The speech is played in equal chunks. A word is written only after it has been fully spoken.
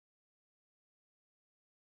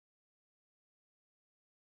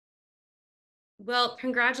Well,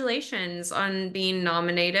 congratulations on being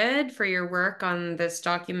nominated for your work on this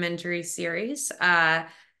documentary series. Yeah,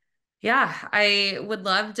 I would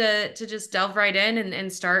love to just delve right in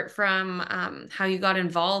and start from how you got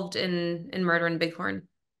involved in Murder in Bighorn.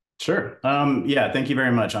 Sure. Yeah, thank you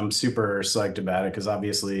very much. I'm super psyched about it because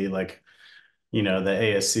obviously, the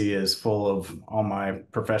ASC is full of all my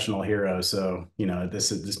professional heroes. So,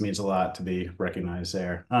 this means a lot to be recognized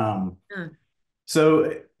there. Yeah.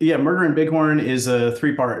 So yeah, Murder in Bighorn is a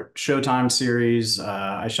three-part Showtime series.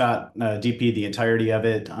 I shot DP the entirety of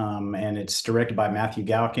it, and it's directed by Matthew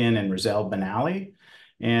Galkin and Rizal Benally.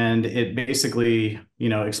 And it basically,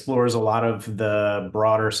 explores a lot of the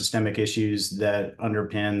broader systemic issues that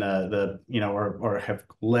underpin or have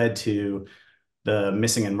led to the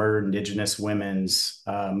missing and murdered Indigenous women's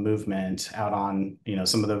movement out on,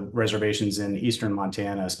 some of the reservations in eastern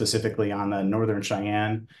Montana, specifically on the Northern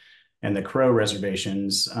Cheyenne and the Crow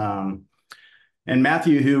reservations. And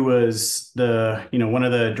Matthew, who was one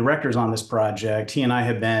of the directors on this project, he and I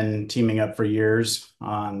have been teaming up for years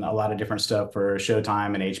on a lot of different stuff for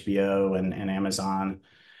Showtime and HBO and Amazon.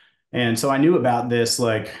 And so I knew about this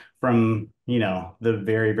like from, the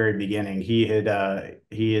very, very beginning. He had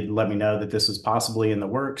let me know that this was possibly in the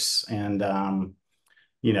works. And I'm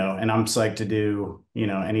psyched to do,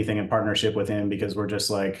 anything in partnership with him because we're just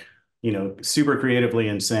like, super creatively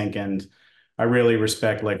in sync. And I really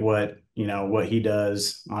respect like what he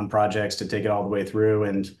does on projects to take it all the way through.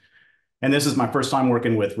 And this is my first time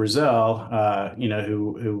working with Rizal,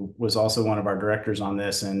 who was also one of our directors on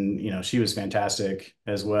this. And, she was fantastic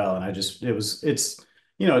as well. And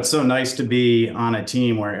it's so nice to be on a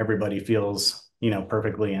team where everybody feels,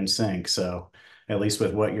 perfectly in sync. So at least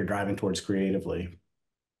with what you're driving towards creatively.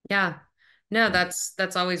 Yeah. No,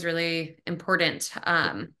 that's always really important.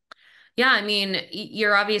 Yeah, I mean,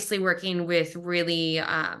 you're obviously working with really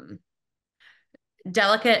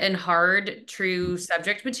delicate and hard true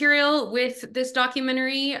subject material with this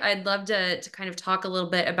documentary. I'd love to kind of talk a little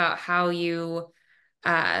bit about how you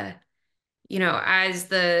uh as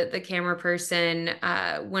the camera person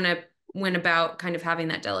went about kind of having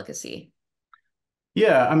that delicacy.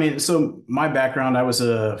 Yeah, I mean, so my background, I was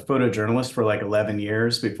a photojournalist for like 11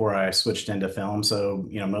 years before I switched into film. So,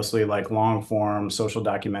 mostly like long form social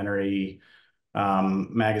documentary,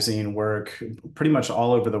 magazine work, pretty much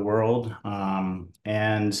all over the world.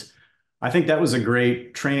 And I think that was a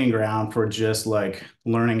great training ground for just like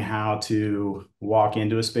learning how to walk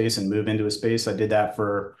into a space and move into a space. I did that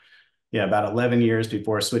for, yeah, about 11 years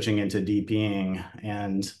before switching into DPing.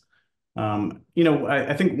 And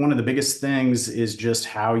I think one of the biggest things is just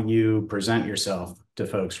how you present yourself to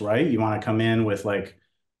folks, right? You want to come in with like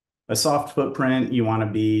a soft footprint. You want to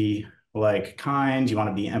be like kind. You want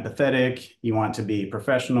to be empathetic. You want to be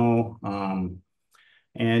professional.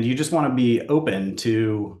 And you just want to be open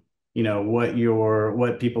to,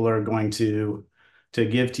 what people are going to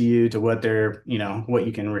give to you, to what they're, what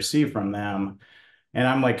you can receive from them. And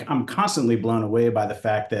I'm constantly blown away by the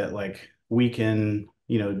fact that like we can,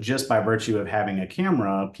 just by virtue of having a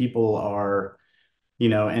camera, people are,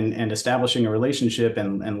 and establishing a relationship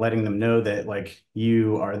and letting them know that like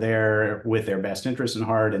you are there with their best interest in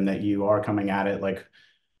heart and that you are coming at it like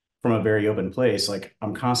from a very open place. Like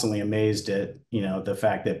I'm constantly amazed at, the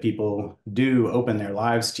fact that people do open their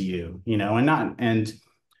lives to you, and not and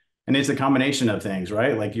it's a combination of things,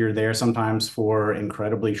 right? Like you're there sometimes for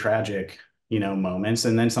incredibly tragic, moments.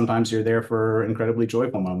 And then sometimes you're there for incredibly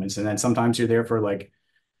joyful moments. And then sometimes you're there for like,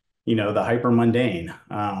 the hyper mundane.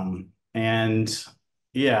 And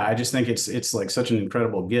yeah, I just think it's like such an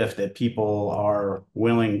incredible gift that people are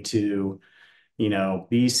willing to,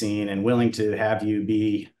 be seen and willing to have you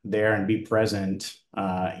be there and be present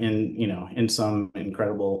in some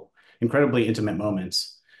incredibly intimate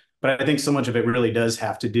moments. But I think so much of it really does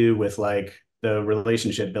have to do with like the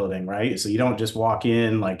relationship building, right? So you don't just walk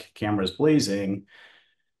in like cameras blazing.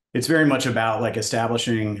 It's very much about like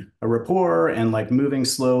establishing a rapport and like moving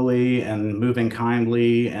slowly and moving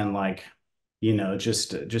kindly and like,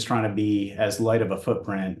 just trying to be as light of a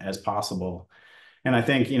footprint as possible. And I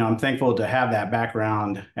think, I'm thankful to have that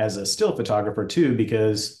background as a still photographer too,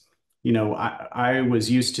 because, I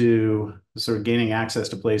was used to sort of gaining access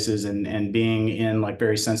to places and being in like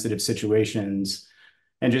very sensitive situations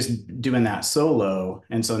and just doing that solo.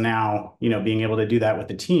 And so now, being able to do that with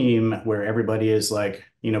the team where everybody is like,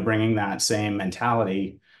 bringing that same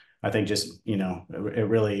mentality, I think just, it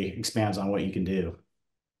really expands on what you can do.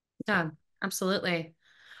 Yeah, absolutely.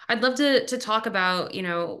 I'd love to talk about,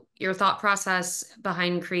 your thought process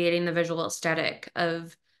behind creating the visual aesthetic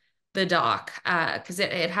of the doc, because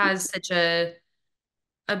it has such a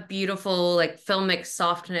a beautiful like filmic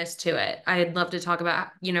softness to it. I'd love to talk about,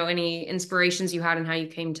 any inspirations you had and how you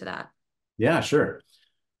came to that. Yeah, sure.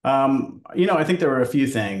 I think there were a few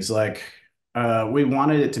things like we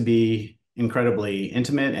wanted it to be incredibly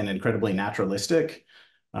intimate and incredibly naturalistic.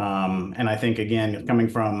 And I think again, coming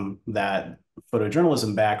from that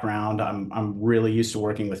photojournalism background, I'm really used to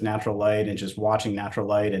working with natural light and just watching natural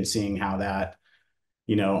light and seeing how that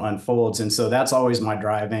unfolds. And so that's always my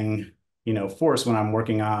driving, force when I'm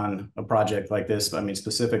working on a project like this. I mean,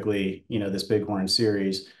 specifically, this Bighorn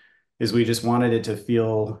series, is we just wanted it to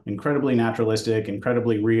feel incredibly naturalistic,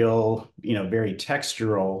 incredibly real, very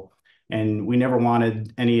textural. And we never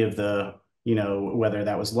wanted any of the, whether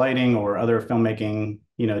that was lighting or other filmmaking,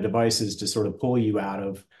 devices to sort of pull you out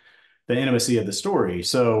of the intimacy of the story.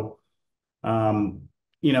 So um,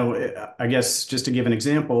 I guess just to give an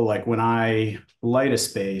example, like when I light a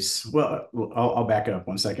space, well, I'll back up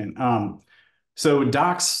 1 second. So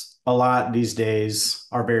docs a lot these days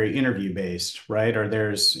are very interview based, right? Or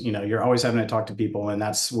there's, you're always having to talk to people, and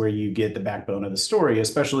that's where you get the backbone of the story,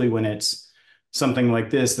 especially when it's something like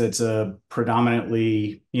this that's a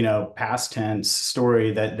predominantly, past tense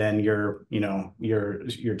story that then you're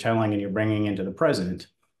telling and you're bringing into the present.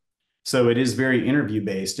 So it is very interview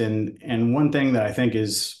based. And one thing that I think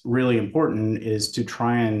is really important is to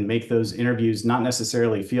try and make those interviews not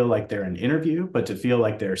necessarily feel like they're an interview, but to feel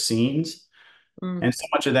like they're scenes. Mm, And so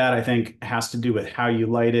much of that I think has to do with how you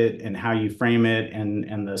light it and how you frame it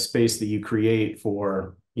and the space that you create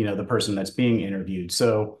for, the person that's being interviewed.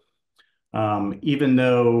 So even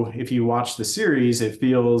though if you watch the series, it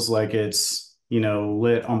feels like it's,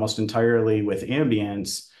 lit almost entirely with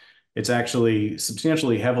ambience, it's actually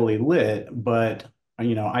substantially heavily lit. But,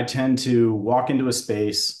 I tend to walk into a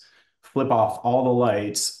space, flip off all the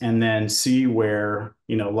lights, and then see where,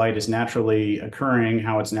 light is naturally occurring,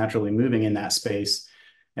 how it's naturally moving in that space.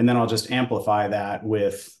 And then I'll just amplify that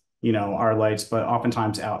with, our lights, but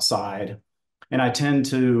oftentimes outside. And I tend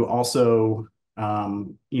to also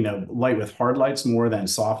light with hard lights more than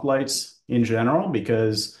soft lights in general,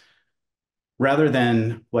 because rather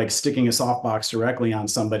than like sticking a softbox directly on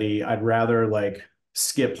somebody, I'd rather like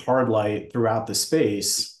skip hard light throughout the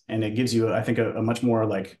space. And it gives you, I think, a much more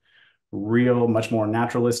like real, much more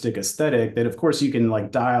naturalistic aesthetic that, of course, you can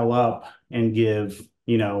like dial up and give,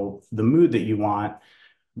 the mood that you want.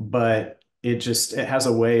 But it has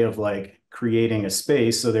a way of like creating a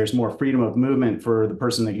space. So there's more freedom of movement for the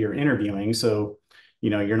person that you're interviewing. So,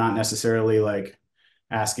 you're not necessarily like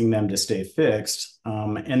asking them to stay fixed.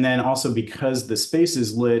 And then also because the space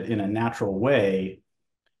is lit in a natural way,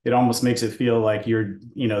 it almost makes it feel like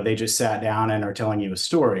they just sat down and are telling you a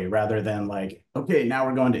story rather than like, okay, now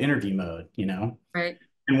we're going to interview mode. right.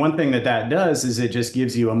 And one thing that does is it just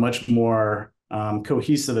gives you a much more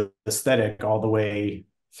cohesive aesthetic all the way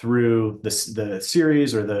through the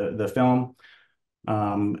series or the film,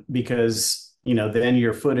 because then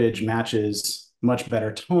your footage matches much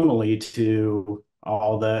better tonally to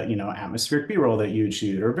all the atmospheric B-roll that you'd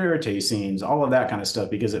shoot or verite scenes, all of that kind of stuff,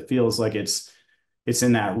 because it feels like it's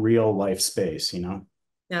in that real life space.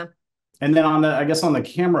 Yeah. And then I guess on the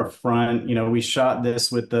camera front, we shot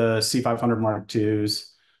this with the C500 Mark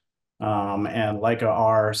IIs, and Leica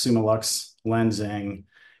R Summilux lensing.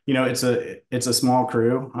 It's a small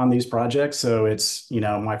crew on these projects, so it's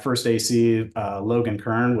my first AC, Logan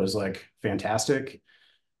Kern, was like fantastic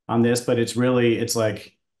on this, but it's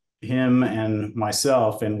like him and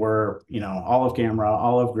myself, and we're all of camera,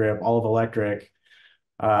 all of grip, all of electric,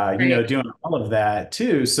 Right. doing all of that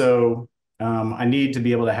too. So I need to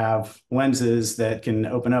be able to have lenses that can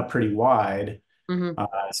open up pretty wide, Hmm.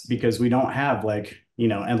 because we don't have like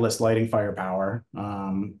endless lighting firepower.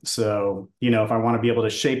 So if I want to be able to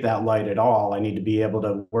shape that light at all, I need to be able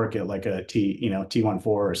to work at like a T14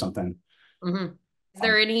 or something. Hmm. Is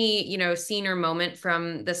there any, scene or moment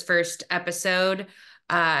from this first episode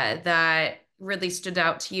that really stood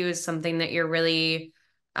out to you as something that you're really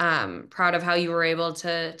proud of how you were able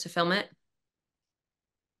to film it?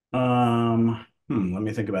 Let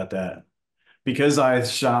me think about that. Because I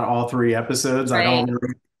shot all 3 episodes, I Right. don't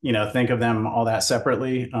really, think of them all that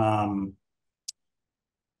separately. I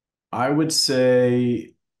would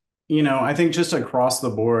say, I think just across the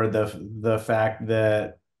board, the fact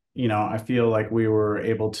that, I feel like we were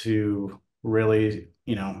able to really,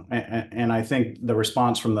 and I think the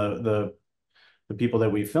response from the people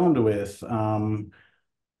that we filmed with,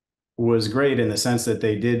 was great in the sense that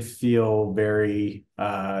they did feel very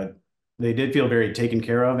taken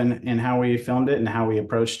care of in how we filmed it and how we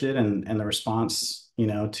approached it, and the response,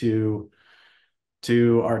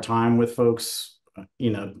 to our time with folks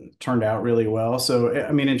turned out really well. So,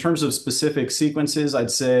 I mean, in terms of specific sequences,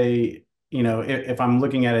 I'd say, if I'm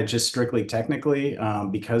looking at it just strictly technically,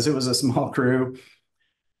 because it was a small crew,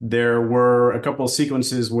 there were a couple of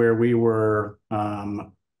sequences where we were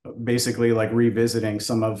basically like revisiting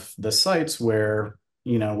some of the sites where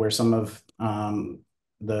some of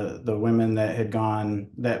the women that had gone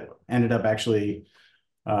that ended up actually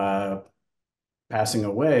uh, passing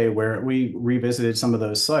away, where we revisited some of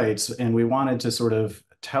those sites and we wanted to sort of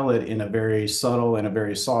tell it in a very subtle and a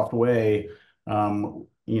very soft way,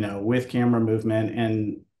 with camera movement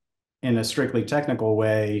and in a strictly technical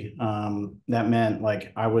way. That meant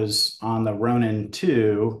like I was on the Ronin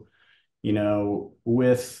 2,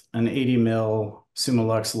 with an 80 mil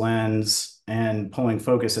Summilux lens and pulling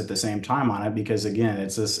focus at the same time on it, because again,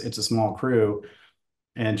 it's a small crew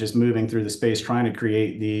and just moving through the space trying to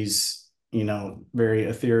create these very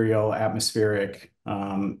ethereal atmospheric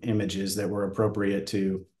images that were appropriate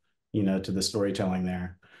to the storytelling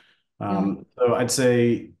there. Mhm. So I'd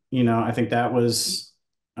say, I think that was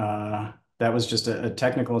just a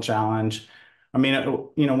technical challenge. I mean,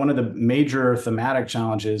 one of the major thematic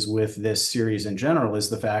challenges with this series in general is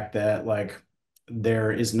the fact that like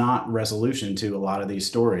there is not resolution to a lot of these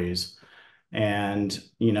stories. And,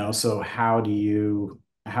 so how do you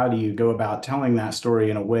go about telling that story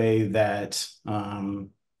in a way that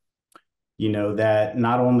that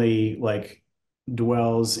not only like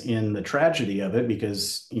dwells in the tragedy of it,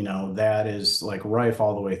 because that is like rife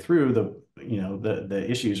all the way through the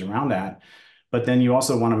issues around that, but then you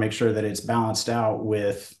also want to make sure that it's balanced out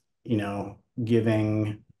with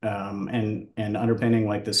giving and underpinning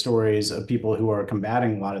like the stories of people who are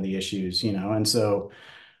combating a lot of the issues, and so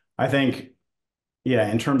I think,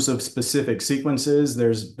 yeah, in terms of specific sequences,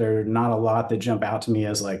 there not a lot that jump out to me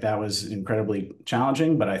as like that was incredibly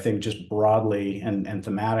challenging, but I think just broadly and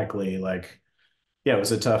thematically, like, yeah, it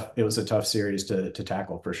was a tough series to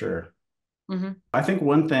tackle for sure. Mhm. I think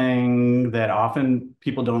one thing that often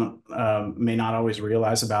people don't may not always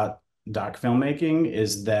realize about doc filmmaking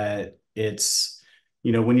is that it's,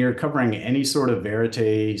 when you're covering any sort of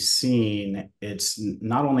verite scene, it's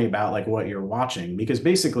not only about like what you're watching, because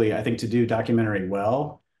basically I think to do documentary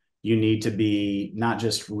well, you need to be not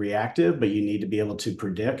just reactive, but you need to be able to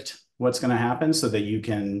predict what's going to happen so that you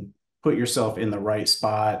can put yourself in the right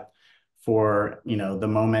spot for the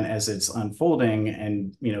moment as it's unfolding,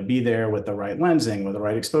 and be there with the right lensing, with the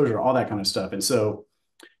right exposure, all that kind of stuff. And so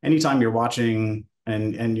anytime you're watching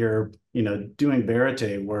and you're doing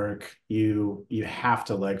verite work, you have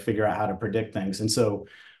to like figure out how to predict things. And so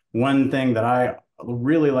one thing that I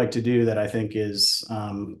really like to do that I think is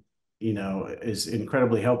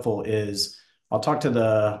incredibly helpful is I'll talk to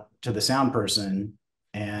the sound person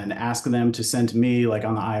and ask them to send to me, like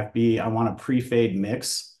on the IFB, I want a pre-fade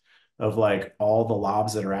mix of like all the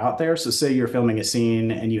lavs that are out there. So say you're filming a scene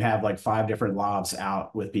and you have like 5 different lavs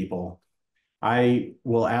out with people. I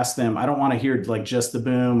will ask them, I don't want to hear like just the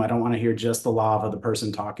boom. I don't want to hear just the lav of the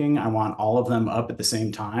person talking. I want all of them up at the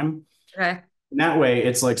same time. Okay. And that way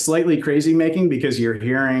it's like slightly crazy making because you're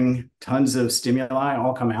hearing tons of stimuli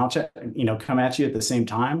all come at you at the same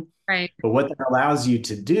time. Right. But what that allows you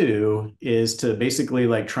to do is to basically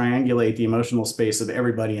like triangulate the emotional space of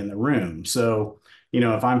everybody in the room. So,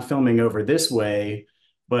 if I'm filming over this way,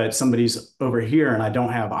 but somebody's over here and I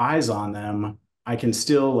don't have eyes on them, I can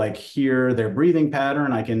still like hear their breathing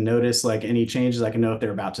pattern. I can notice like any changes. I can know if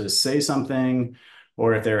they're about to say something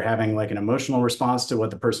or if they're having like an emotional response to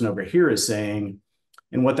what the person over here is saying.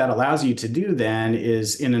 And what that allows you to do then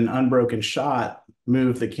is in an unbroken shot,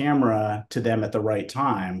 move the camera to them at the right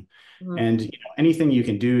time. Mhm. And anything you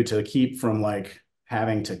can do to keep from like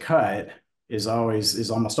having to cut is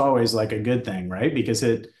almost always like a good thing, right? Because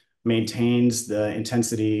it maintains the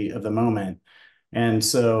intensity of the moment. And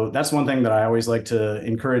so that's one thing that I always like to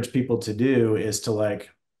encourage people to do is to like,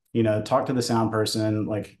 talk to the sound person,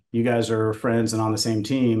 like you guys are friends and on the same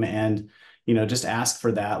team, and just ask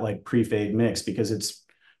for that like pre-fade mix, because it's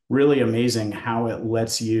really amazing how it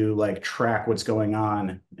lets you like track what's going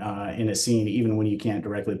on in a scene, even when you can't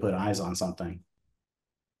directly put eyes on something.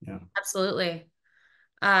 Yeah. Absolutely.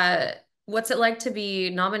 Uh, what's it like to be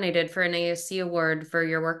nominated for an ASC award for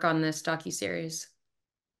your work on this docuseries?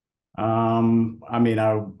 I mean,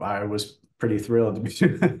 I was pretty thrilled to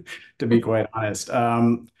be to be quite honest.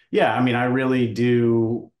 Yeah, I mean, I really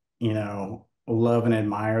do, love and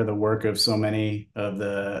admire the work of so many of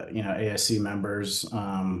the, ASC members.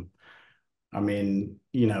 I mean,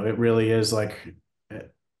 it really is like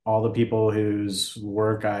all the people whose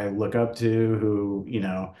work I look up to, who,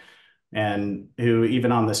 and who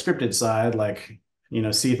even on the scripted side, like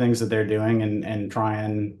see things that they're doing and try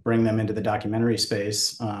and bring them into the documentary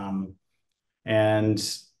space.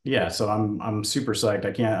 And yeah, so I'm super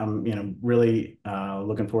psyched. I'm really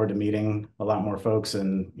looking forward to meeting a lot more folks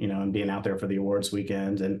and and being out there for the awards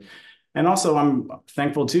weekend. And also I'm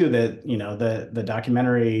thankful too that the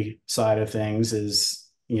documentary side of things is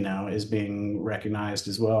being recognized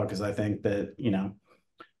as well, because I think that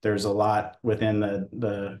there's a lot within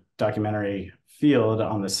the documentary field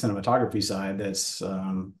on the cinematography side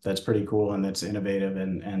that's pretty cool and that's innovative,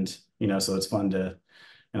 and so it's fun to,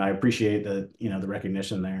 and I appreciate the the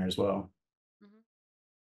recognition there as well.